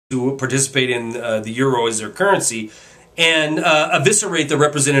who participate in the euro as their currency, and eviscerate the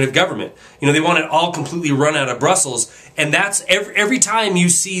representative government. You know, they want it all completely run out of Brussels, and that's every time you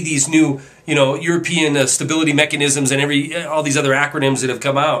see these new, you know, European stability mechanisms and all these other acronyms that have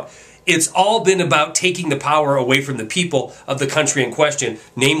come out. It's all been about taking the power away from the people of the country in question.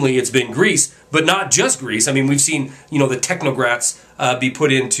 Namely, it's been Greece, but not just Greece. I mean, we've seen, you know, the technocrats be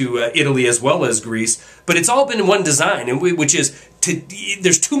put into Italy as well as Greece. But it's all been one design, and which is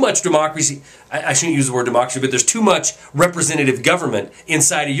there's too much democracy. I shouldn't use the word democracy, but there's too much representative government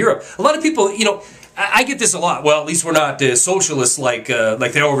inside of Europe. A lot of people, you know, I get this a lot. Well, at least we're not socialists like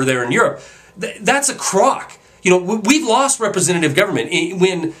they're over there in Europe. That's a crock. You know, we've lost representative government.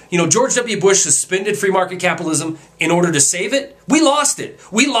 When, you know, George W. Bush suspended free market capitalism in order to save it, we lost it.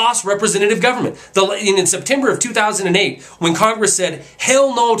 We lost representative government. In September of 2008, when Congress said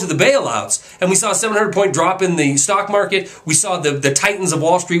hell no to the bailouts, and we saw a 700-point drop in the stock market, we saw the titans of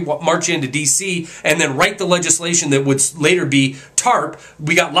Wall Street march into D.C. and then write the legislation that would later be TARP.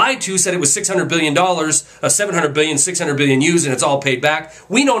 We got lied to, said it was $600 billion, 700 billion, 600 billion used, and it's all paid back.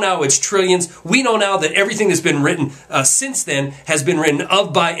 We know now it's trillions. We know now that everything that's been written since then has been written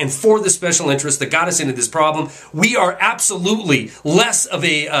of, by, and for the special interests that got us into this problem. We are absolutely less of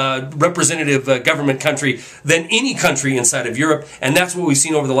a representative government country than any country inside of Europe, and that's what we've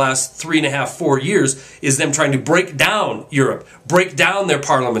seen over the last 3.5, 4 years, is them trying to break down Europe, break down their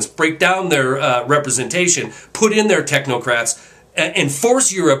parliaments, break down their representation, put in their technocrats, and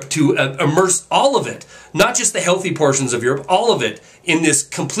force Europe to immerse all of it, not just the healthy portions of Europe, all of it, in this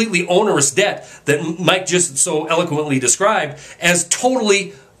completely onerous debt that Mike just so eloquently described as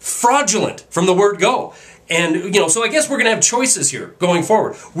totally fraudulent from the word go. And, you know, so I guess we're going to have choices here going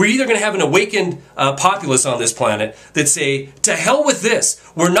forward. We're either going to have an awakened populace on this planet that say, to hell with this.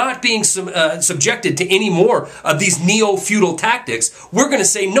 We're not being subjected to any more of these neo-feudal tactics. We're going to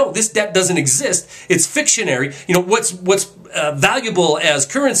say, no, this debt doesn't exist. It's fictionary. You know, what's valuable as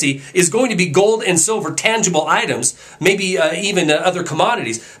currency is going to be gold and silver, tangible items, maybe even other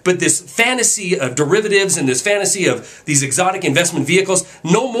commodities. But this fantasy of derivatives and this fantasy of these exotic investment vehicles,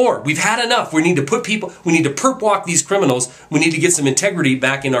 no more. We've had enough. We need to put people, we need to perp walk these criminals. We need to get some integrity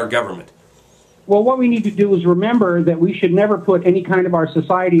back in our government. Well, what we need to do is remember that we should never put any kind of our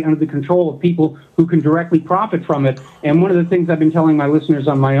society under the control of people who can directly profit from it. And one of the things I've been telling my listeners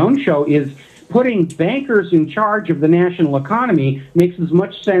on my own show is putting bankers in charge of the national economy makes as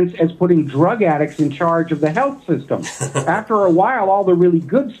much sense as putting drug addicts in charge of the health system. After a while, all the really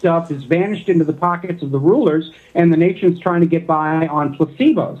good stuff is vanished into the pockets of the rulers, and the nation's trying to get by on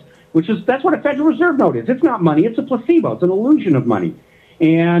placebos, that's what a Federal Reserve note is. It's not money, it's a placebo. It's an illusion of money.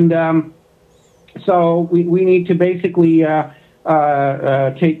 And so we need to basically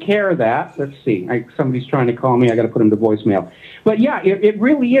take care of that. Let's see. Somebody's trying to call me. I got to put him to voicemail. But yeah, it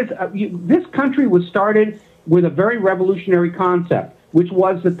really is. This country was started with a very revolutionary concept, which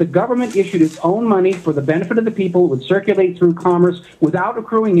was that the government issued its own money for the benefit of the people. It would circulate through commerce without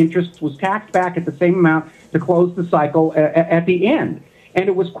accruing interest, was taxed back at the same amount to close the cycle at the end. And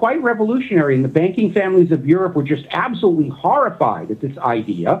it was quite revolutionary, and the banking families of Europe were just absolutely horrified at this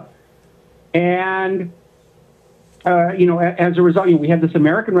idea. And you know, as a result, you know, we had this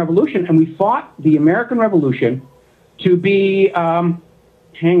American Revolution, and we fought the American Revolution to be.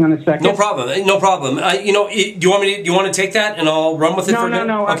 Hang on a second. No problem. No problem. You know, do you want to take that, and I'll run with it for a minute?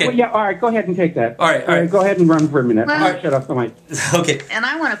 No. Okay. Yeah. All right. Go ahead and take that. All right. Go ahead and run for a minute. Well, all right, shut off the mic. Okay. And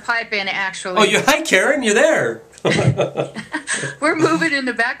I want to pipe in, actually. Oh, hi, Karen. You're there. We're moving in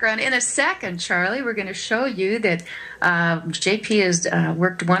the background. In a second, Charlie, we're going to show you that JP has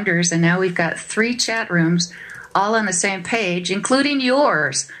worked wonders, and now we've got 3 chat rooms all on the same page, including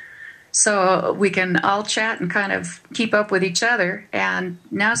yours. So we can all chat and kind of keep up with each other. And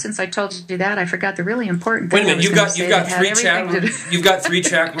now, since I told you that, I forgot the really important thing. Wait a minute, you've got 3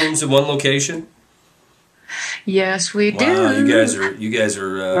 chat rooms in one location? Yes, we do. Wow, you guys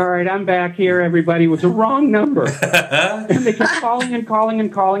are. All right, I'm back here, everybody. It was a wrong number. And they kept calling and calling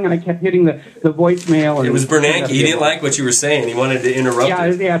and calling, and I kept hitting the voicemail. And it was Bernanke. He didn't like what you were saying. He wanted to interrupt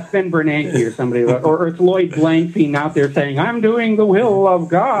it. Yeah, it's Ben Bernanke or somebody. Or it's Lloyd Blankfein out there saying, I'm doing the will of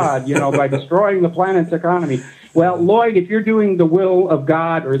God, you know, by destroying the planet's economy. Well, Lloyd, if you're doing the will of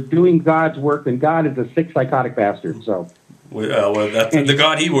God or doing God's work, then God is a sick, psychotic bastard, so... the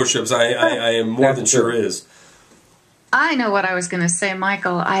God he worships, I am more than sure is. I know what I was going to say,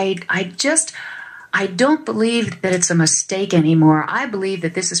 Michael. I don't believe that it's a mistake anymore. I believe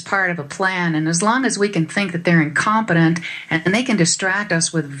that this is part of a plan, and as long as we can think that they're incompetent and they can distract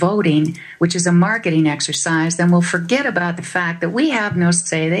us with voting, which is a marketing exercise, then we'll forget about the fact that we have no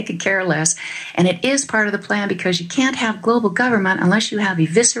say. They could care less, and it is part of the plan because you can't have global government unless you have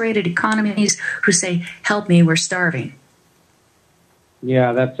eviscerated economies who say, help me, we're starving.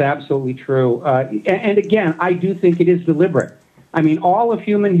 Yeah, that's absolutely true. And again, I do think it is deliberate. I mean, all of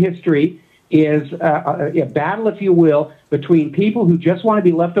human history is a battle, if you will, between people who just want to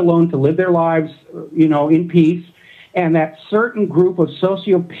be left alone to live their lives, in peace, and that certain group of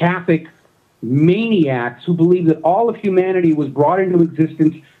sociopathic maniacs who believe that all of humanity was brought into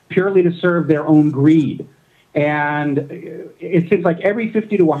existence purely to serve their own greed. And it seems like every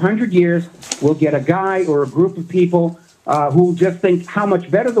 50 to 100 years, we'll get a guy or a group of people who just think how much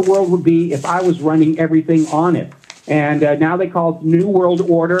better the world would be if I was running everything on it. And now they call it New World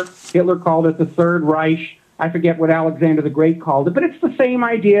Order. Hitler called it the Third Reich. I forget what Alexander the Great called it. But it's the same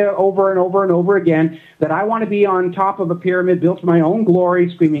idea over and over and over again, that I want to be on top of a pyramid built to my own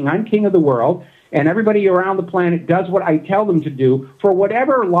glory, screaming, I'm king of the world. And everybody around the planet does what I tell them to do for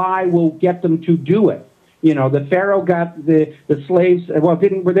whatever lie will get them to do it. The Pharaoh got the slaves, they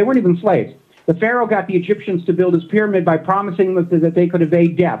weren't even slaves. The Pharaoh got the Egyptians to build his pyramid by promising that they could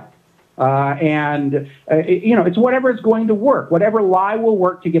evade death. It's whatever is going to work. Whatever lie will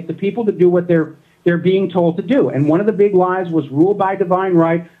work to get the people to do what they're being told to do. And one of the big lies was rule by divine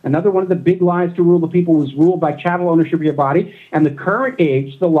right. Another one of the big lies to rule the people was rule by chattel ownership of your body. And the current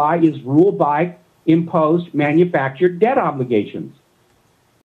age, the lie is rule by imposed manufactured debt obligations.